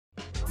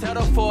Tell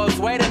the Forbes,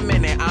 wait a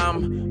minute,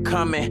 I'm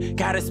coming.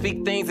 Gotta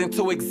speak things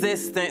into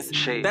existence.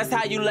 That's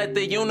how you let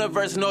the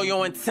universe know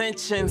your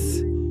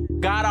intentions.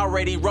 God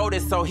already wrote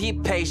it, so he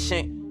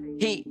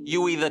patient.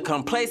 You either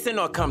complacent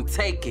or come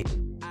take it.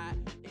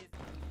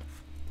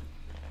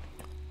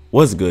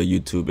 What's good,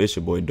 YouTube? It's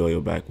your boy Doyle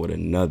back with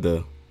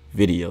another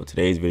video.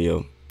 Today's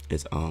video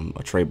is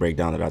a trade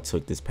breakdown that I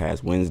took this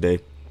past Wednesday.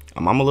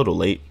 I'm a little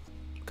late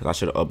because I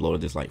should have uploaded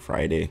this like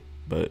Friday,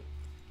 but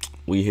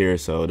we here,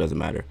 so it doesn't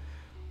matter.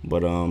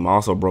 But I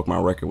also broke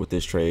my record with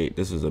this trade.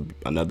 This is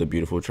another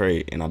beautiful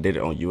trade, and I did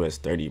it on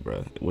US30,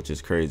 bro, which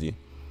is crazy.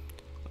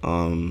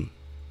 So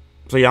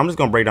yeah, I'm just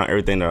gonna break down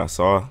everything that I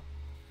saw,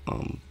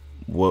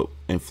 what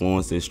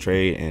influenced this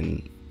trade,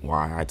 and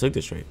why I took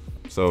this trade.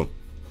 So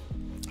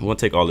I'm gonna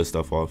take all this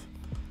stuff off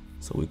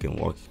so we can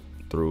walk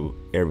through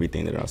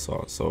everything that I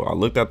saw. So I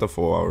looked at the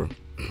 4 hour,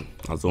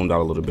 I zoomed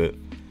out a little bit,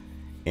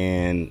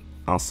 and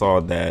I saw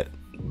that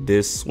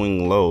this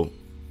swing low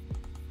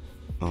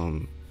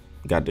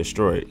got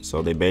destroyed.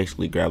 So they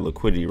basically grabbed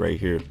liquidity right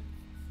here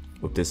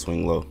with this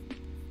swing low.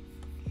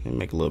 And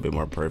make it a little bit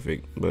more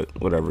perfect, but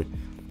whatever.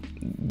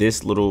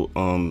 This little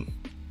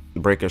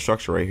break of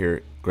structure right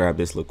here grabbed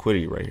this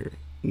liquidity right here.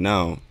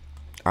 Now,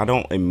 I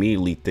don't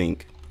immediately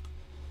think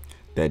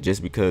that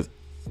just because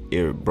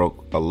it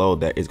broke a low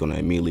that it's going to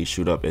immediately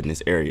shoot up in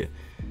this area.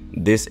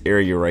 This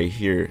area right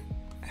here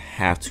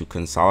have to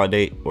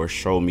consolidate or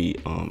show me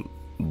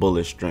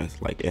bullish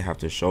strength. Like, it have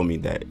to show me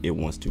that it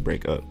wants to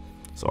break up.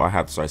 So I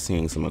have to start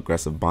seeing some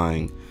aggressive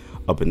buying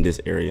up in this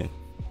area.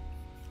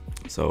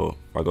 So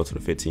if I go to the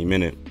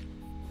 15-minute,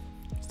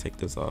 let's take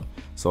this off.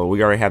 So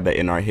we already have that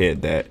in our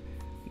head that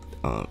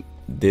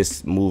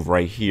this move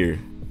right here,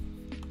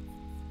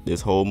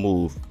 this whole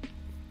move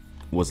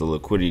was a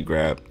liquidity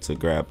grab to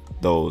grab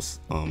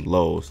those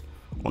lows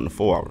on the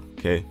 4 hour.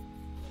 Okay,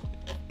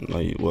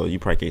 well, you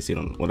probably can't see it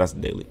on, well, that's the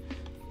daily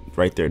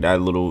right there.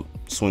 That little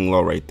swing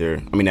low right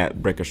there, I mean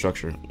that break of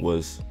structure,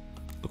 was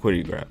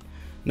liquidity grab.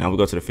 Now we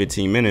go to the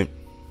 15-minute.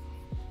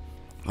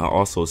 I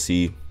also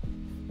see,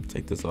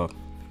 take this off,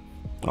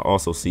 I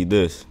also see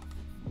this.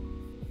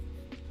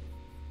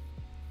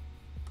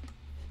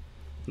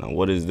 Now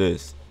what is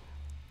this?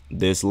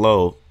 This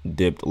low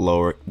dipped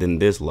lower than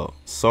this low.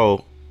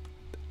 So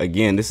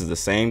again, this is the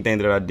same thing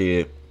that I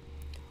did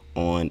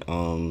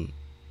on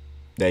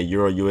that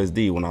Euro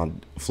USD when I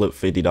flipped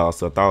 $50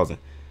 to 1,000.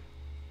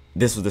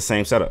 This was the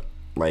same setup.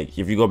 Like,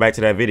 if you go back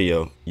to that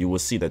video, you will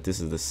see that this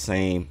is the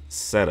same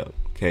setup.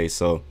 Okay,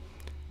 so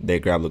they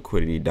grab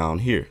liquidity down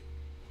here,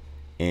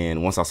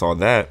 and once I saw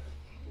that,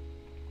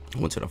 I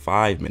went to the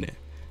 5-minute.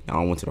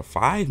 Now I went to the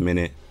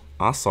 5-minute,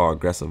 I saw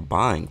aggressive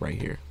buying right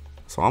here.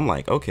 So I'm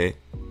like, okay,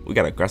 we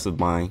got aggressive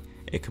buying.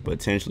 It could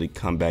potentially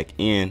come back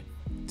in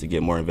to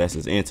get more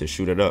investors in to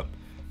shoot it up.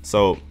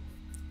 So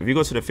if you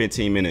go to the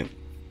 15-minute,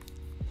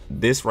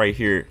 this right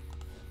here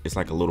is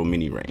like a little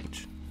mini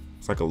range.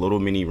 It's like a little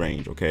mini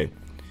range. Okay,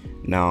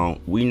 now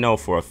we know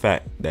for a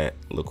fact that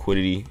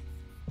liquidity,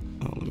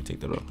 let me take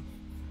that off.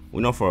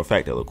 We know for a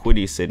fact that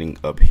liquidity is sitting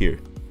up here.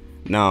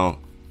 Now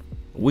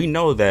we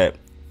know that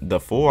the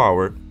 4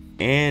 hour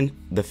and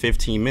the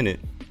 15-minute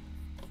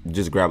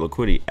just grab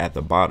liquidity at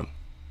the bottom.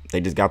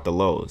 They just got the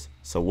lows.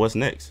 So what's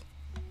next?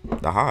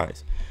 The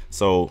highs.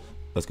 So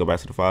let's go back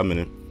to the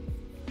 5-minute.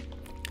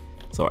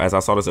 So as I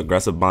saw this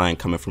aggressive buying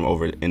coming from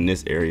over in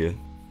this area,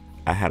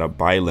 I had a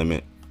buy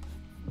limit.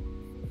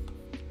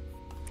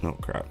 Oh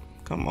crap,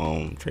 come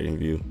on, trading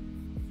view.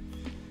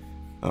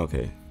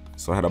 Okay,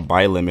 so I had a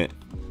buy limit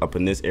up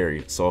in this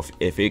area. So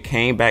if it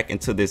came back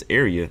into this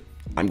area,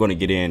 I'm going to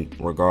get in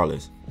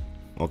regardless.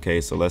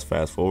 Okay, so let's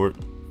fast forward.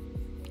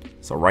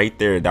 So right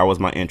there, that was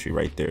my entry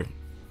right there.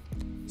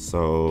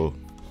 So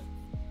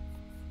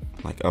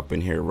like up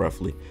in here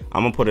roughly.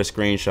 I'm gonna put a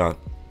screenshot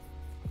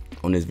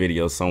on this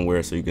video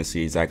somewhere so you can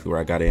see exactly where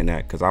I got in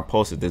at, because I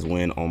posted this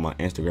win on my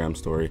Instagram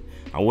story.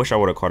 I wish I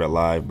would have caught it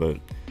live, but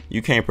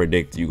you can't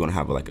predict you're gonna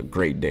have like a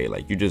great day.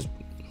 Like, we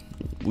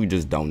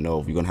just don't know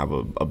if you're gonna have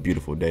a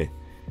beautiful day.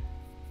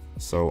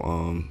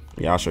 So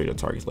yeah, I'll show you the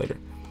targets later.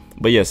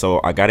 But yeah,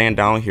 so I got in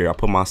down here. I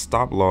put my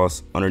stop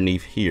loss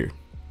underneath here,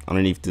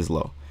 underneath this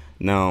low.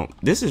 Now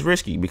this is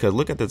risky because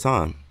look at the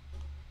time.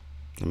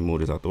 Let me move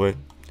this out the way.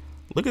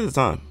 Look at the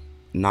time,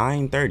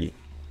 9:30.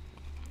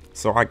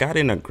 So I got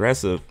in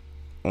aggressive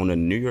on the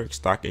New York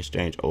Stock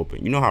Exchange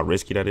open. You know how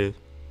risky that is?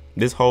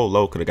 This whole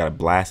low could have got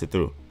blasted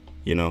through,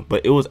 you know,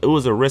 but it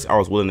was a risk I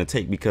was willing to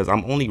take because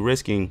I'm only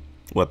risking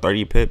what,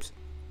 30 pips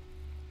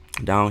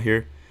down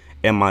here,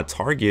 and my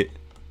target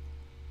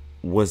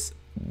was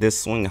this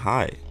swing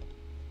high.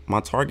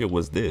 My target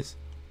was this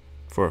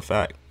for a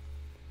fact.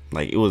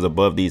 Like, it was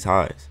above these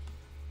highs.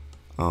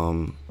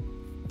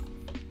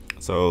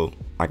 So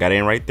I got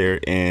in right there,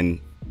 and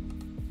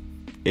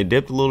it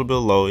dipped a little bit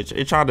low.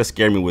 It tried to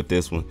scare me with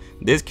this one.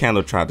 This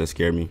candle tried to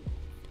scare me,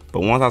 but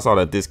once I saw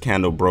that this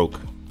candle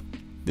broke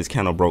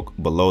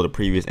below the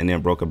previous and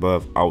then broke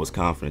above, I was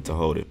confident to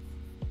hold it.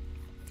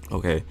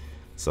 Okay,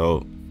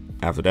 so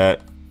after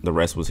that, the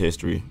rest was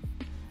history,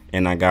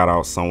 and I got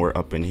out somewhere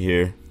up in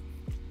here.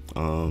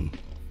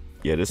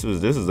 yeah, this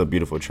is a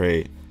beautiful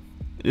trade.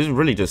 This is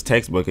really just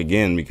textbook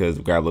again, because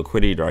we got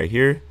liquidity right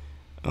here.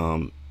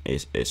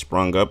 It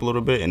sprung up a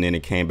little bit and then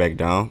it came back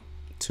down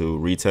to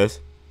retest,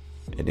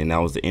 and then that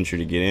was the entry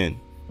to get in.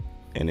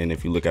 And then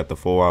if you look at the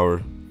 4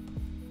 hour,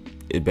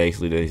 it's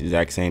basically the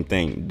exact same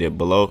thing. Dip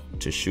below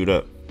to shoot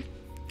up,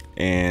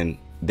 and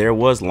there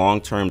was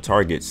long-term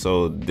targets.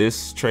 So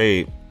this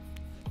trade,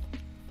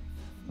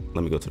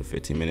 let me go to the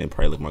 15-minute,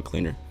 probably look more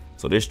cleaner.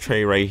 So this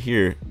trade right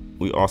here,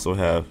 we also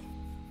have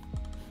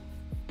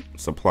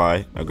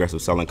supply,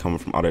 aggressive selling coming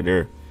from out of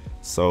there.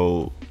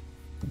 So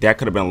that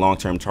could have been a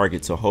long-term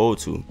target to hold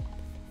to,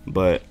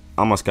 but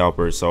I'm a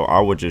scalper, so I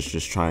was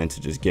just trying to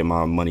just get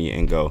my money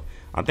and go.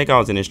 I think I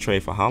was in this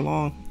trade for how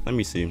long? Let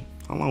me see.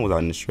 How long was I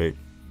in this trade?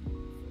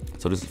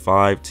 So this is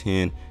 5,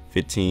 10,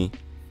 15,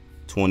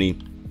 20.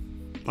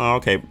 Oh,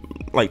 okay,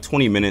 like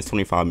 20 minutes,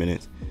 25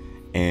 minutes.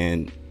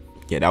 And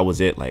yeah, that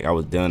was it. Like I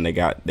was done. They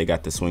got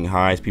the swing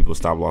highs. People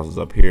stop losses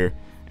up here,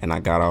 and I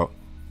got out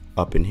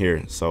up in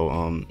here.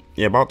 So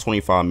yeah, about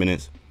 25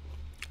 minutes,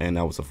 and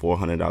that was a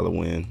 $400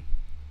 win.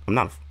 I'm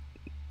not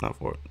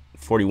for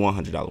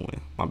 $4,100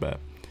 win. My bad.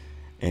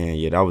 And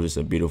yeah, that was just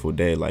a beautiful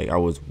day. Like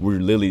we're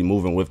literally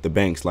moving with the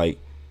banks. Like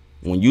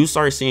when you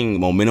start seeing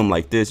momentum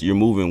like this, you're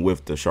moving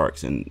with the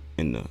sharks in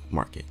the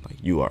market. Like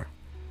you are.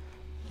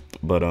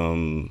 But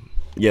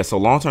yeah, so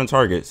long-term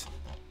targets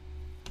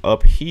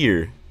up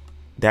here,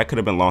 that could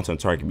have been long-term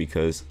target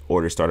because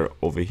order started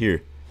over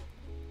here,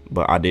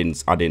 but I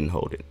didn't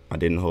hold it. I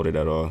didn't hold it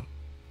at all.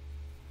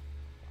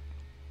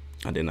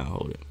 I did not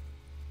hold it.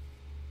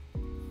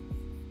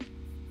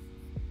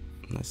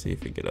 Let's see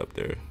if it get up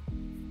there.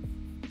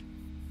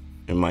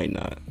 It might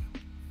not.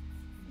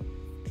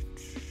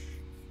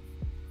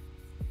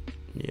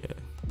 Yeah,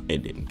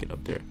 it didn't get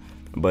up there,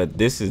 but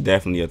this is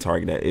definitely a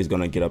target that is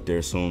gonna get up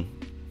there soon.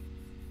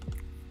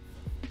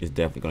 It's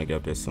definitely gonna get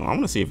up there soon. I'm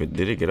gonna see if it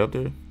did get up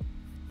there.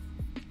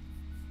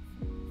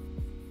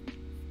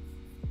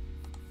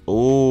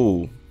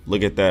 Oh,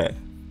 look at that.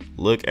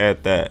 Look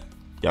at that.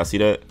 Y'all see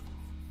that?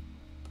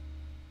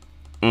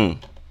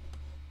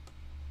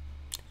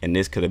 And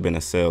this could have been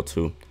a sell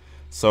too.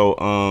 So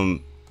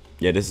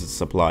yeah, this is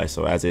supply.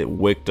 So as it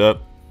wicked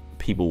up,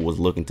 people was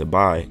looking to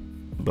buy,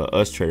 but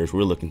us traders,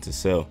 we're looking to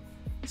sell.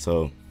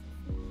 So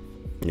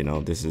you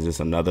know, this is just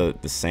the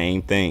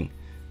same thing.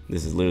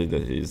 This is literally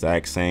the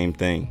exact same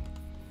thing.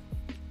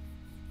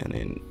 And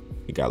then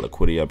you got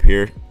liquidity up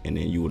here, and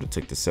then you would have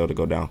took the sell to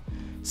go down.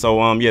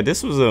 So yeah,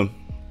 this was a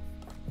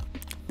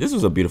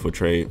beautiful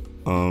trade.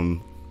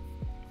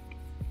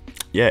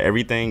 Yeah,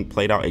 everything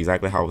played out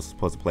exactly how it was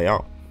supposed to play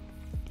out.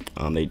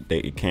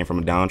 It came from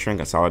a downtrend,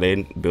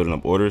 consolidating, building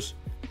up orders.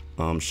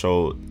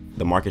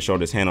 The market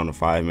showed its hand on the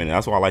 5 minute.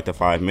 That's why I like the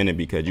 5 minute,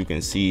 because you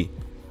can see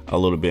a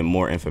little bit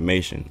more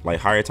information. Like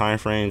higher time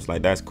frames,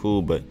 like that's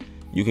cool, but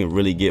you can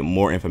really get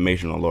more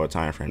information on lower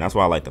time frame. That's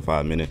why I like the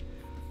 5 minute.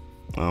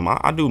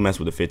 I do mess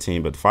with the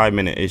 15, but the 5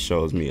 minute, it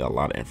shows me a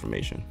lot of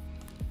information.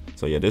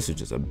 So yeah, this is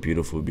just a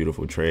beautiful,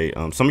 beautiful trade.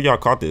 Some of y'all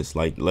caught this.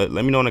 Like let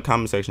me know in the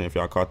comment section if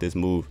y'all caught this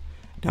move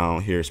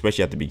down here,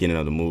 especially at the beginning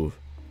of the move.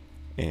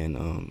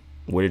 And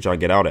where did y'all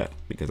get out at?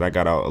 Because I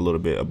got out a little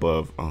bit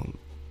above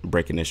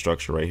breaking this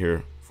structure right here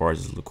as far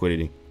as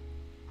liquidity.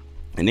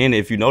 And then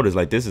if you notice,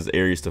 like this is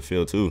areas to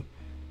fill too.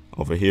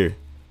 Over here,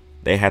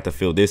 they had to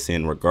fill this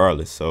in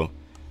regardless. So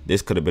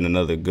this could have been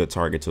another good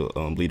target to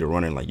lead a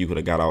runner. Like you could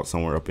have got out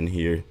somewhere up in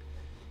here,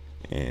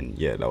 and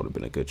yeah, that would have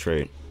been a good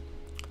trade.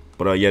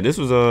 But yeah, this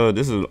is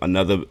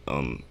another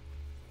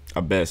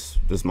this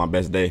is my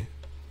best day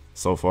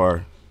so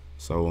far.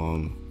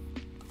 So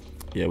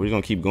yeah, we're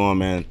gonna keep going,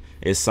 man.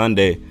 It's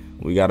Sunday.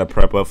 We gotta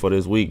prep up for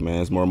this week, man.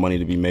 There's more money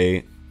to be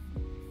made.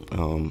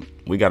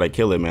 We gotta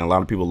kill it, man. A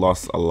lot of people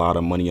lost a lot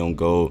of money on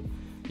gold.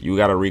 You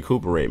gotta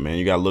recuperate, man.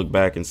 You gotta look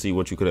back and see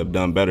what you could have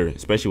done better,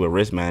 especially with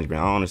risk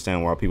management. I don't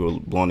understand why people are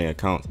blowing their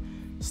accounts.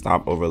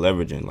 Stop over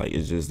leveraging. Like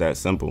it's just that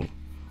simple.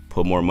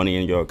 Put more money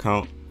in your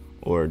account,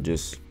 or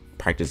just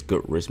practice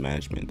good risk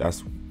management.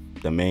 That's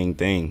the main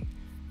thing.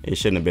 It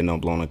shouldn't have been no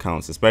blown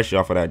accounts, especially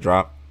off of that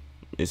drop.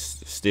 It's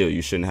still,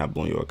 you shouldn't have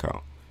blown your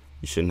account.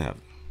 You shouldn't have.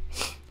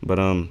 But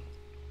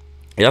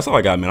yeah, that's all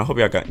I got, man. I hope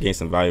y'all gained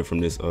some value from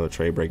this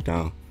trade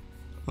breakdown.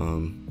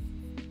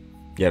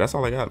 Yeah, that's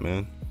all I got,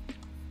 man.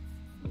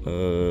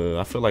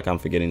 I feel like I'm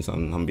forgetting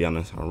something. I'm gonna be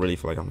honest. I really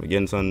feel like I'm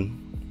forgetting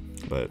something,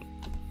 but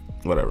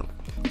whatever.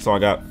 That's all I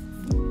got.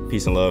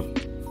 Peace and love.